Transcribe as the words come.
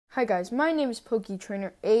Hi guys, my name is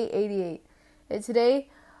Poketrainer A88, and today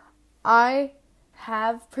I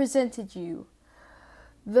have presented you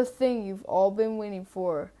the thing you've all been waiting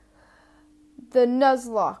for, the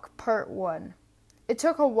NUZLOCKE Part 1. It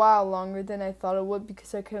took a while longer than I thought it would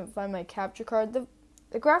because I couldn't find my capture card. The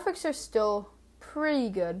graphics are still pretty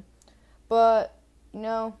good, but,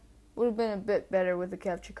 would have been a bit better with the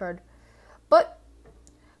capture card. But,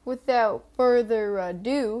 without further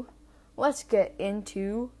ado, let's get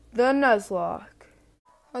into the NUZLOCKE.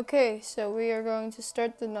 Okay, so we are going to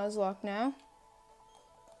start the NUZLOCKE now.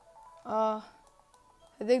 I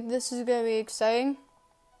think this is gonna be exciting.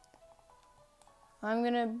 I'm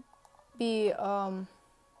gonna be I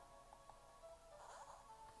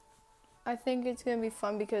think it's gonna be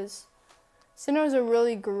fun because Sinnoh is a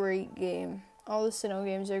really great game. All the Sinnoh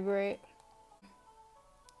games are great.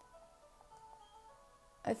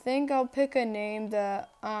 I think I'll pick a name that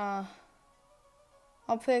I'll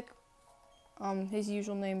pick his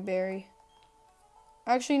usual name, Barry.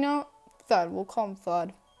 Actually, no, Thud. We'll call him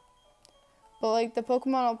Thud. But like the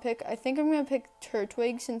Pokemon I'll pick, I think I'm gonna pick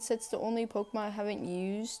Turtwig since it's the only Pokemon I haven't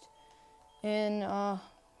used in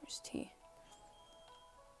where's T?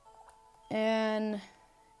 And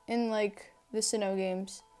in like the Sinnoh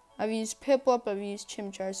games. I've used Piplup, I've used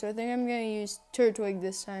Chimchar, so I think I'm gonna use Turtwig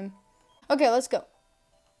this time. Okay, let's go.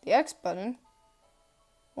 The X button.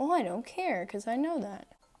 Well, I don't care, because I know that.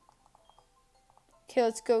 Okay,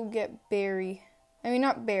 let's go get Barry. I mean,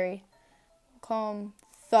 not Barry. We'll call him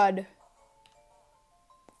Thud.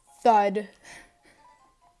 Thud.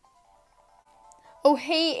 Oh,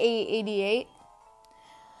 hey, A88.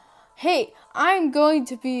 Hey, I'm going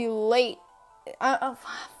to be late. I'm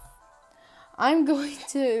going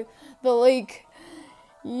to the lake.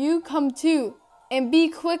 You come too, and be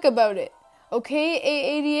quick about it. Okay,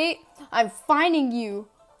 A88? I'm finding you.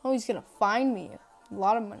 Oh, he's gonna find me. A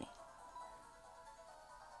lot of money.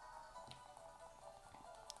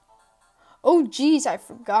 Oh, geez, I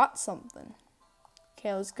forgot something.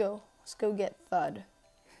 Okay, let's go. Let's go get Thud.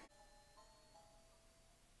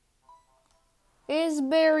 It's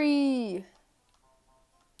Barry.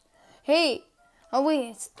 Hey. Oh, wait,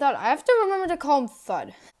 it's Thud. I have to remember to call him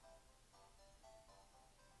Thud.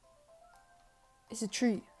 It's a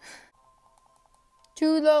tree.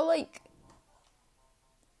 To the lake.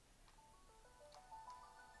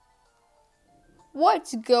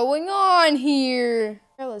 What's going on here?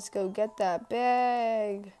 Let's go get that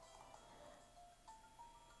bag.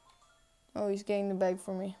 Oh, he's getting the bag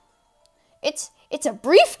for me. It's a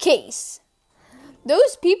briefcase.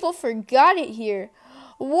 Those people forgot it here.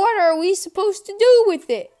 What are we supposed to do with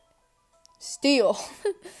it? Steal.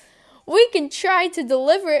 We can try to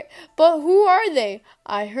deliver it, but who are they?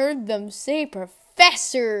 I heard them say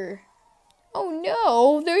Professor. Oh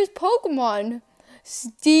no, there's Pokemon.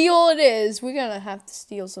 Steal it is. We're gonna have to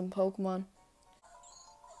steal some Pokemon.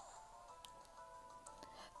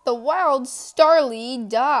 The wild Starly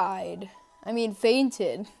died.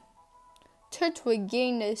 Fainted. Turtwig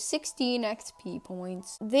gained 16 XP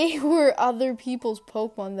points. They were other people's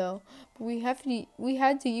Pokemon though, but we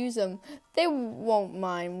had to use them. They won't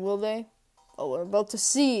mind, will they? Oh, we're about to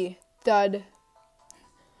see. Thud.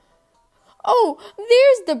 Oh,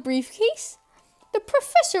 there's the briefcase. The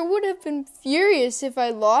professor would have been furious if I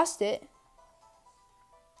lost it.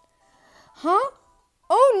 Huh?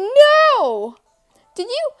 Oh no! Did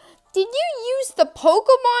you use the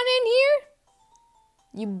Pokemon in here?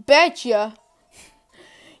 You betcha.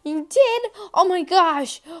 You did? Oh my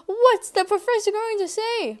gosh. What's the professor going to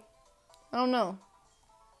say? I don't know.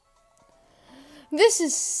 This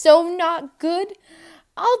is so not good.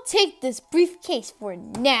 I'll take this briefcase for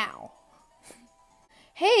now.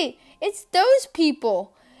 Hey, it's those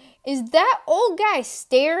people. Is that old guy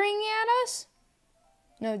staring at us?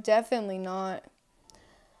 No, definitely not.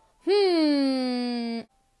 Please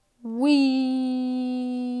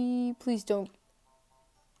don't.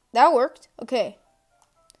 That worked. Okay.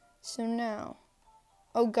 So now.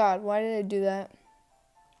 Oh God, why did I do that?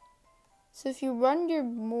 So if you run, you're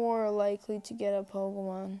more likely to get a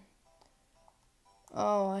Pokemon.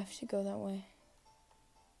 Oh, I have to go that way.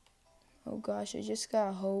 Oh gosh, I just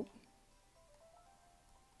gotta hope.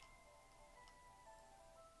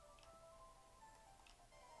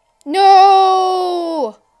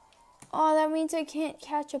 No! Oh, that means I can't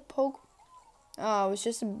catch a Pokemon. Oh, it was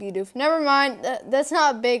just a Bidoof. Never mind. That's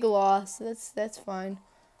not a big loss. That's fine.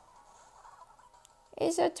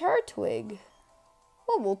 It's a Turtwig.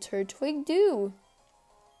 What will Turtwig do?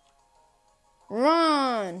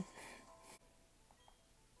 Run!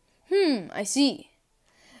 I see.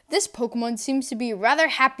 This Pokemon seems to be rather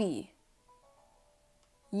happy.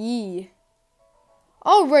 Yee.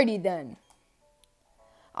 Alrighty then.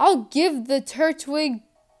 I'll give the Turtwig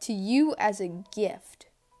to you as a gift.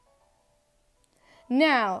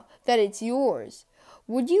 Now that it's yours,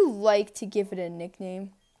 would you like to give it a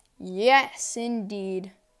nickname? Yes,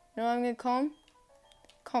 indeed. You know what I'm going to call him?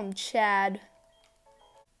 Call him Chad.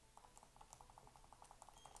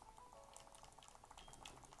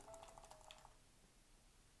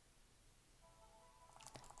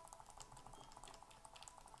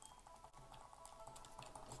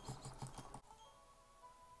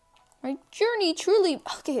 My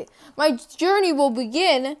journey will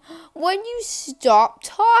begin when you stop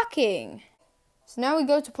talking. So now we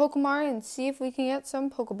go to Pokemon and see if we can get some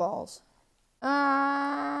Pokeballs.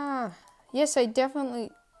 Yes, I definitely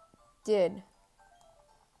did.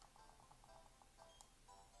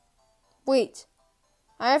 Wait,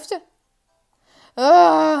 I have to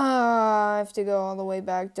go all the way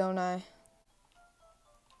back, don't I?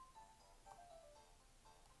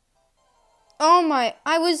 Oh my,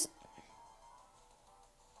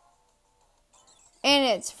 and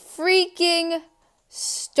it's freaking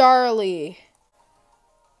Starly.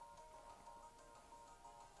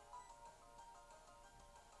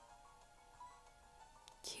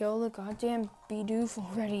 Kill the goddamn Bidoof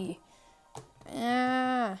already.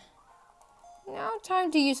 Now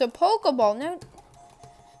time to use a Pokeball. Now.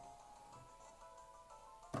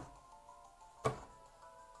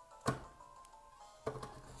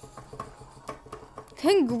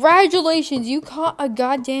 Congratulations, you caught a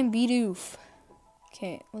goddamn Bidoof.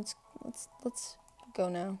 Okay, let's go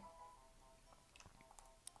now.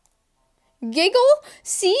 Giggle?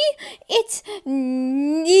 See? It's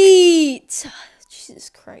neat. Jesus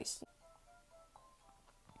Christ.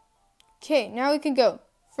 Okay, now we can go.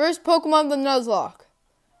 First Pokemon, the Nuzlocke.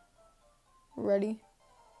 Ready?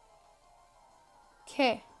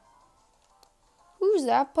 Okay. Who's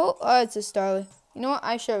that Oh, it's a Starly. You know what?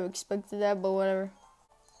 I should have expected that, but whatever.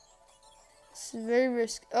 This is very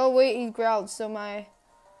risky. Oh, wait, he growled, so I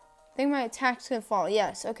think my attack's gonna fall.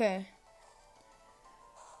 Yes, okay.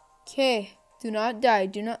 Okay, do not die.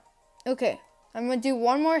 Do not. Okay, I'm gonna do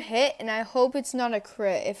one more hit, and I hope it's not a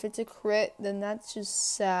crit. If it's a crit, then that's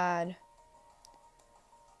just sad.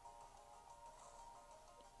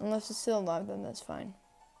 Unless it's still alive, then that's fine.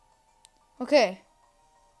 Okay.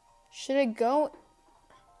 Should I go?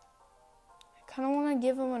 I kind of want to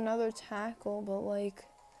give him another tackle, but like,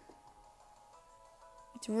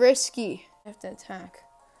 it's risky. I have to attack.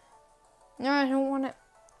 No, I don't want to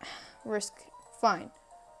risk. Fine.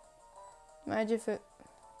 Imagine if it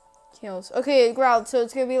kills. Okay, it growled, so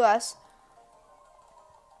it's going to be less.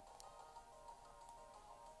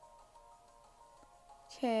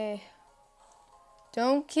 Okay.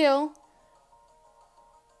 Don't kill.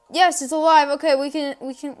 Yes, it's alive. Okay, we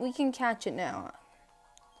can catch it now.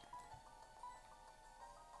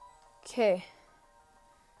 Okay.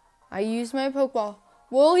 I used my Pokeball.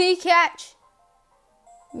 Will he catch?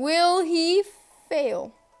 Will he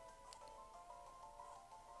fail?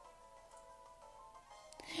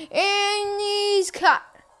 And he's caught.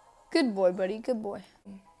 Good boy, buddy. Good boy.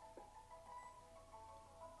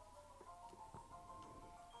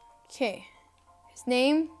 Okay. His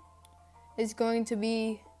name is going to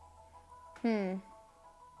be... I'm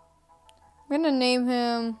going to name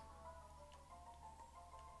him...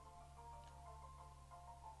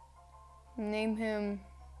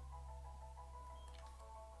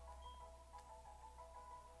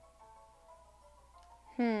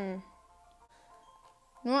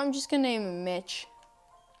 No, I'm just gonna name him Mitch.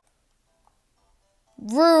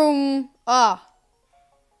 Vroom! Ah!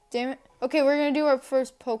 Damn it. Okay, we're gonna do our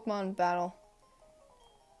first Pokemon battle.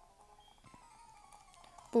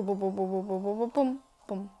 Boom, boom, boom, boom, boom, boom, boom, boom,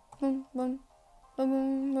 boom, boom, boom,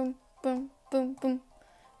 boom, boom, boom, boom.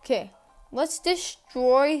 Okay, let's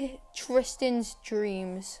destroy Tristan's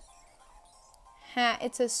dreams. Ha,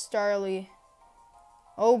 it's a Starly.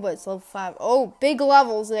 Oh, but it's level 5. Oh, big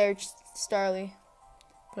levels there, Starly.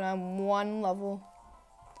 But I'm one level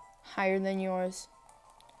higher than yours.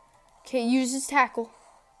 Okay, use his tackle.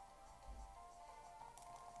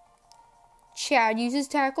 Chad uses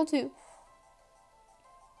tackle too.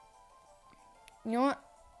 You know what?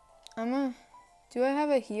 Do I have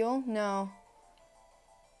a heal? No.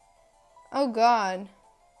 Oh God.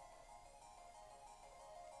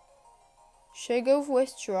 Should I go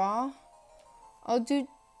withdraw? I'll do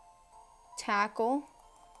tackle.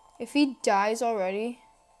 If he dies already.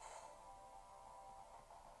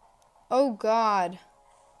 Oh God.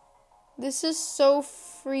 This is so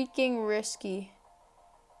freaking risky.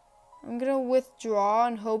 I'm gonna withdraw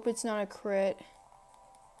and hope it's not a crit.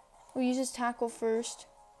 We'll use his tackle first.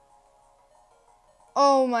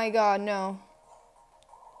 Oh my God, no.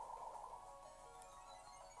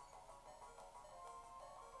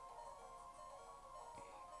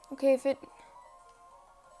 Okay,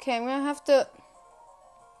 okay, I'm gonna have to...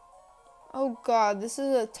 Oh god, this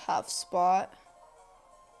is a tough spot.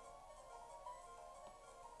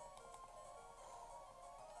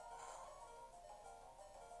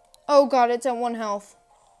 Oh god, it's at 1 health.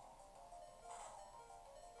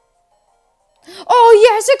 Oh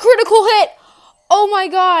yes, a critical hit! Oh my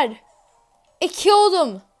god! It killed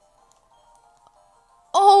him!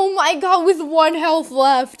 Oh my god, with 1 health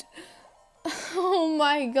left. Oh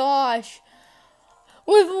my gosh.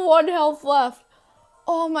 With 1 health left.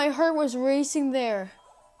 Oh, my heart was racing there.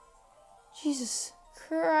 Jesus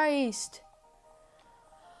Christ.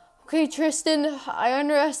 Okay, Tristan, I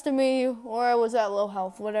underestimated you, or I was at low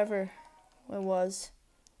health, whatever it was.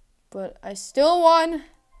 But I still won.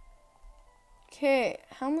 Okay,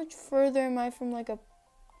 how much further am I from like a...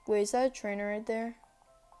 Wait, is that a trainer right there?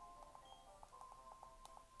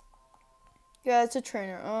 Yeah, it's a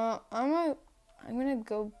trainer. I'm gonna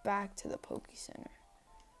go back to the Poke Center.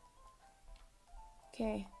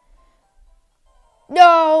 Okay.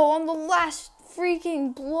 No, on the last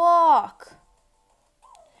freaking block.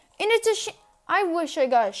 And it's a I wish I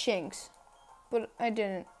got a Shinx, but I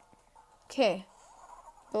didn't. Okay.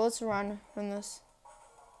 But let's run from this.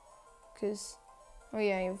 Cause, oh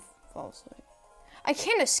yeah, you've fallen. I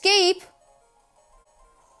can't escape.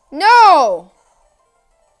 No.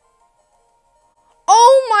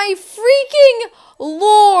 Oh my freaking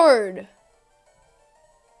Lord!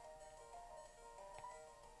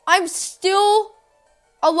 I'm still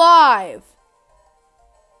alive.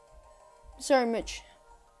 Sorry, Mitch.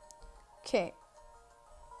 Okay.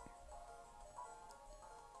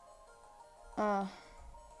 I'm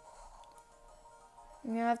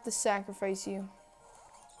gonna have to sacrifice you.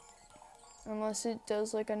 Unless it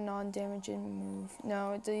does like a non-damaging move.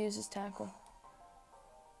 No, it uses tackle.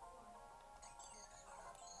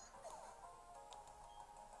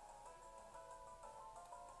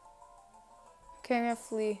 Okay, I'm gonna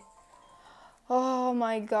flee. Oh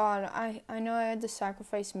my god. I know I had to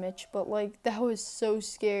sacrifice Mitch, but like that was so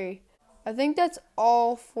scary. I think that's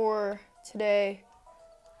all for today.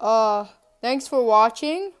 Thanks for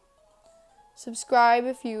watching. Subscribe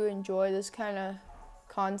if you enjoy this kind of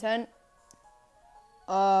content.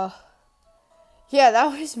 Yeah,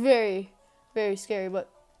 that was very, very scary, but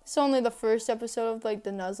it's only the first episode of like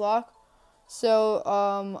the Nuzlocke. So,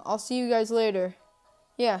 I'll see you guys later.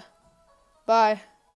 Yeah. Bye.